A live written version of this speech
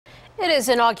It is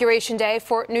Inauguration Day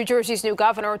for New Jersey's new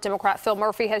governor. Democrat Phil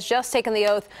Murphy has just taken the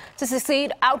oath to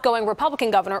succeed outgoing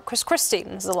Republican Governor Chris Christie.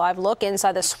 This is a live look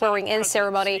inside the swearing-in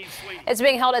ceremony. It's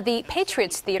being held at the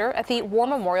Patriots Theater at the War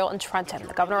Memorial in Trenton.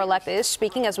 The governor-elect is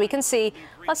speaking, as we can see.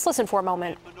 Let's listen for a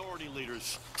moment. Minority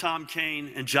leaders Tom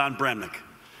Kean and John Bramnick,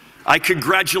 I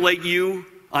congratulate you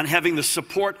on having the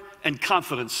support and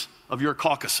confidence of your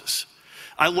caucuses.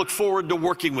 I look forward to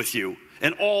working with you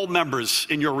and all members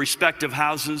in your respective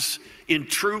houses in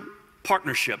true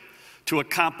partnership to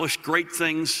accomplish great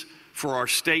things for our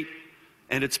state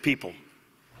and its people.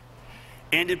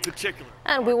 And in particular.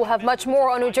 And we will have much more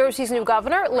on New Jersey's new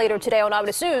governor later today on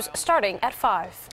Eyewitness News, starting at 5.